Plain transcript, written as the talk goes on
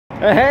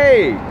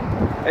Hey!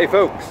 Hey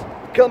folks,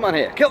 Kilt-Man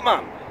here,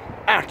 Kilt-Man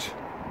at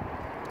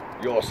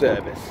your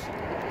service.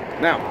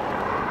 Now,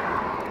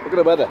 look at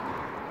the weather.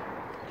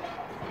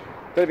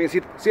 Don't you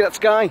see that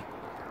sky?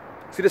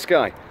 See the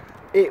sky?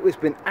 It has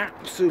been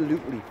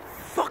absolutely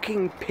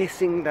fucking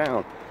pissing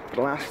down for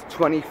the last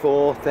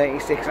 24,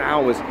 36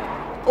 hours.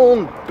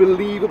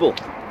 Unbelievable.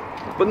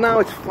 But now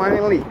it's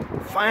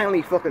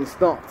finally fucking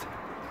stopped.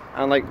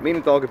 And like, me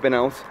and the dog have been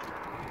out.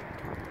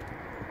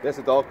 There's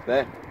the dog,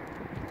 there.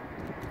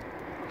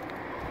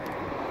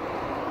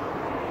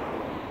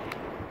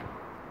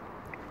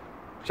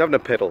 She's having a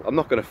piddle. I'm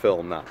not going to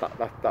film that.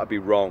 That'd be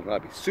wrong.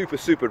 That'd be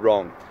super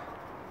wrong.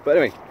 But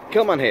anyway,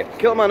 Kilt-Man here.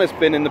 Kilt-Man has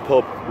been in the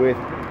pub with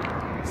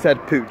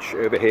said pooch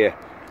over here.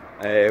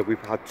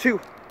 We've had 2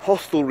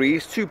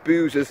 hostelries, 2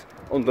 boozers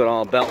under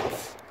our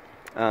belts.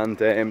 And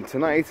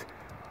tonight,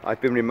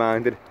 I've been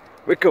reminded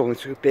we're going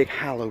to a big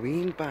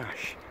Halloween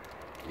bash.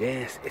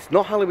 Yes, it's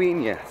not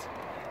Halloween yet.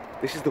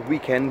 This is the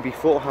weekend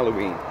before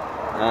Halloween.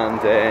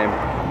 And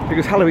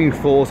because Halloween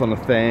falls on a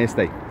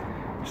Thursday.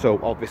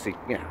 So obviously,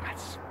 you know,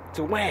 it's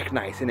a work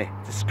night, isn't it?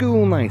 It's a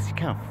school night. You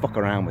can't fuck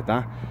around with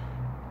that.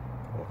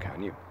 Or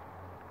can you?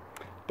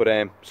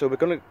 But so we're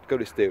gonna go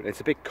to this do.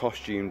 It's a big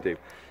costume do.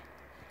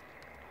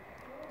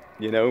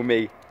 You know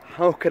me.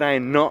 How could I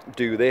not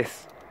do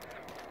this?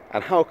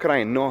 And how could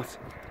I not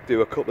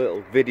do a couple of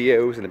little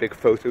videos and a big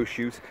photo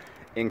shoot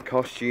in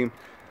costume?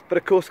 But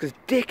of course, because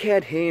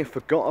dickhead here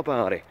forgot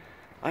about it,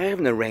 I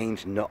haven't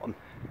arranged nothing.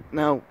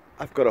 Now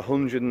I've got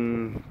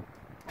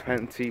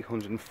 120,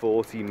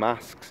 140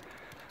 masks.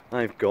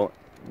 I've got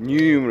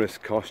numerous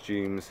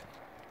costumes.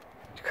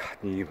 God,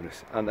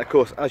 numerous. And of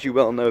course, as you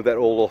well know, they're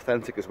all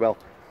authentic as well.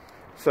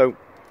 So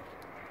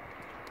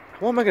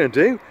what am I going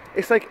to do?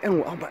 It's like,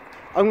 I'm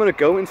going to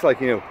go into, like,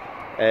 you know,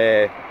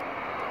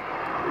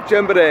 do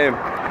you remember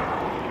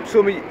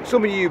some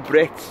of you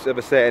Brits of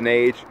a certain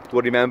age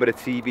will remember a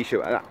TV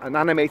show, an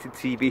animated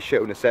TV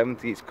show in the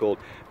 70s called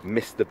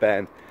Mr.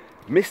 Ben.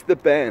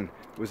 Mr. Ben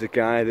was a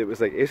guy that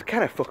was like, it was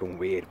kind of fucking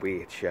weird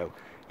show.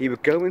 He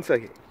would go into,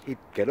 like, he'd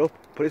get up,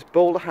 put his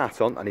bowler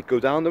hat on, and he'd go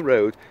down the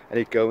road, and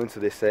he'd go into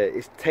this,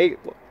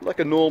 like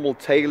a normal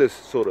tailor's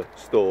sort of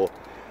store,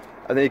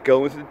 and then he'd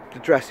go into the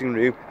dressing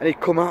room, and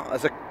he'd come out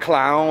as a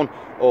clown,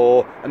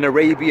 or an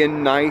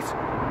Arabian Night,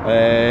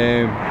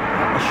 a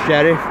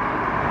sheriff,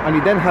 and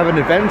he'd then have an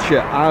adventure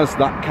as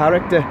that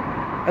character,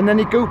 and then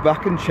he'd go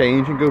back and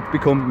change and go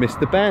become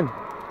Mr. Ben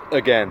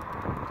again.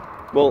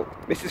 Well,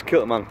 Mrs.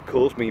 Kilt-Man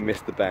calls me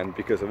Mr. Ben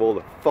because of all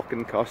the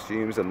fucking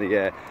costumes and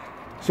the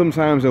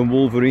sometimes I'm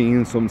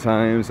Wolverine,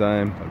 sometimes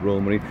I'm a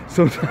Royal Marine,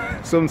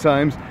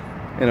 sometimes,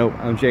 you know,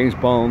 I'm James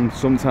Bond,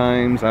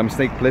 sometimes I'm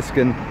Snake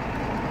Plissken,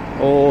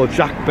 or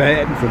Jack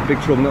Burton from Big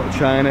Trouble in Little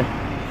China,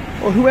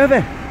 or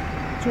whoever.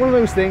 It's one of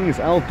those things.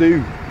 I'll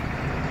do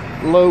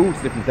loads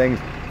of different things,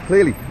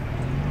 clearly.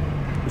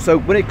 So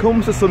when it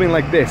comes to something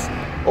like this,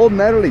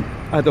 ordinarily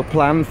I'd have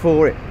planned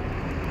for it,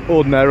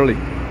 ordinarily.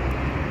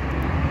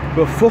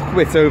 But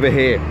fuckwit over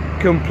here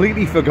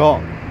completely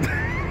forgot.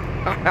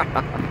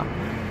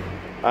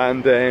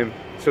 And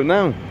so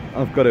now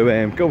I've got to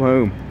go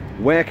home,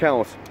 work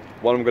out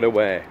what I'm going to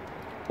wear,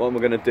 what I'm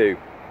going to do.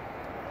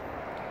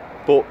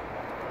 But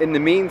in the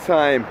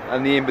meantime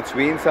and the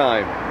in-between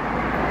time,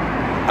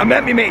 I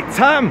met me mate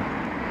Tam.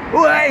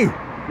 Oh hey,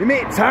 my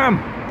mate Tam.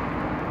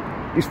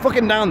 He's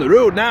fucking down the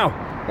road now,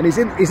 and he's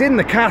in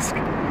the cask.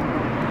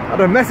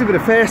 And I met him for the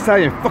first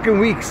time in fucking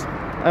weeks,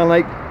 and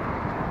like,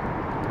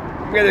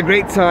 we had a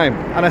great time.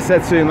 And I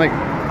said to him, like,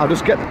 I'll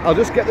just get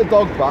the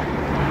dog back.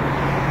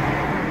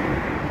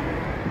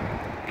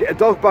 Get a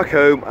dog back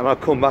home, and I'll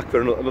come back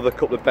for another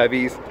couple of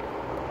bevies.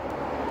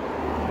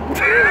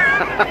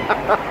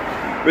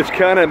 Which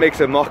kind of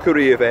makes a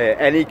mockery of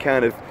any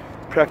kind of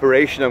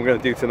preparation I'm going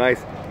to do tonight.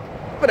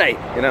 But hey,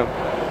 you know,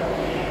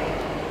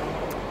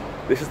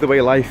 this is the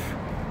way life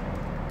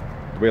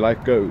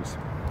goes.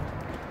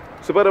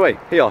 So by the way,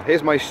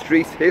 here's my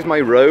street, here's my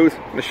road.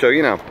 I'm going to show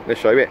you now. I'm going to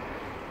show you it.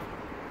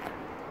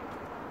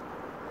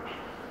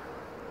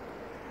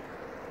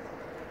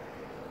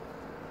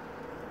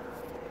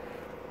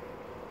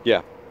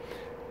 Yeah,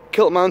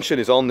 Kilt Mansion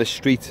is on this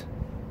street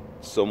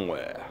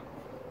somewhere,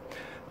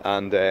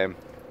 and I'm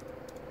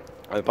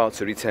about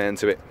to return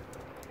to it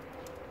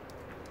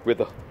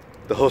with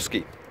the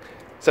husky.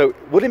 So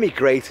wouldn't it be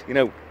great, you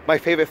know, my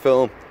favourite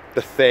film,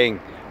 The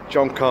Thing,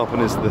 John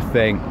Carpenter's The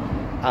Thing,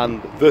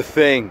 and The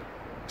Thing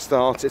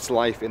starts its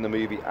life in the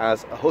movie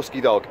as a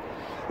husky dog,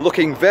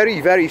 looking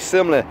very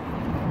similar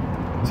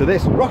to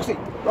this. Roxy,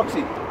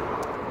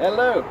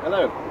 hello,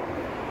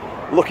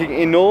 looking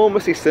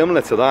enormously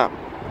similar to that.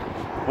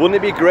 Wouldn't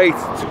it be great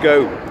to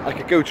go, I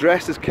could go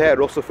dressed as Kurt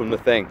Russell from The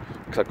Thing,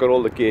 because I've got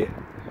all the gear,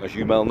 as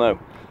you well know.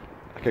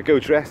 I could go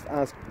dressed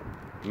as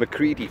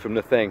McCready from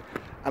The Thing,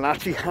 and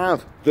actually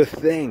have The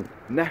Thing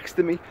next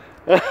to me.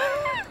 That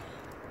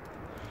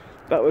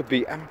would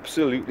be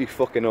absolutely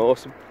fucking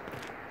awesome.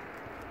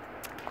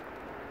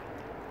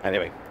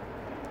 Anyway,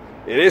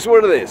 it is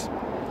what it is.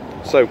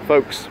 So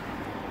folks,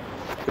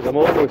 because I'm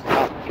almost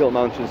at Kilt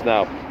Mansions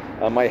now,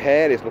 and my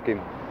hair is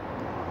looking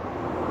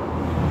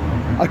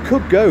I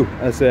could go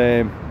as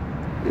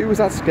who was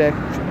that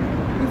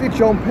Who did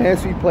John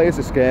Percy play as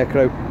a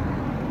scarecrow?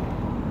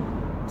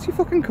 Is he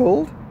fucking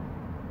cold?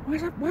 Why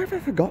have I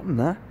forgotten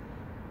that?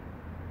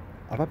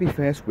 I've had my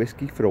first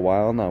whiskey for a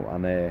while now,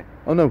 and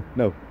oh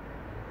no,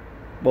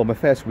 well, my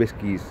first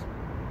whiskey's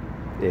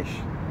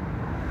ish.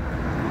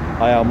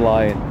 I am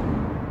lying.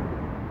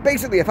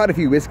 Basically, I've had a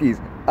few whiskies,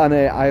 and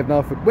I have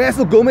now. Where's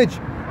the gummage?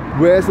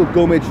 Where's the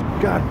gummage?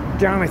 God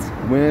damn it!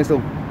 Where's the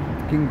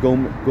fucking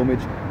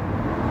gummage?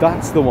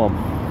 That's the one,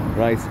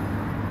 right?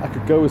 I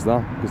could go as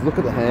that, because look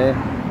at the hair.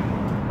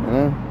 You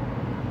know?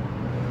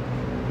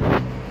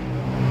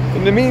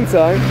 In the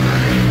meantime,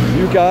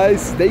 you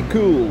guys stay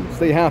cool,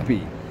 stay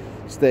happy,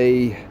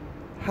 stay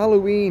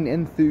Halloween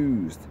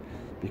enthused,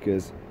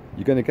 because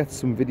you're going to get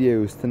some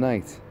videos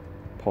tonight,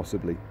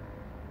 possibly.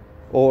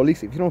 Or at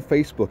least if you're on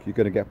Facebook, you're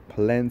going to get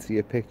plenty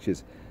of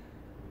pictures.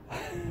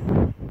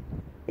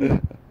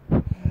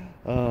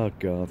 Oh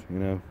God, you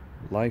know,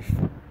 life.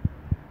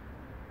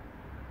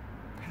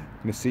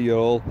 I'm going to see you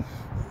all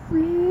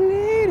later.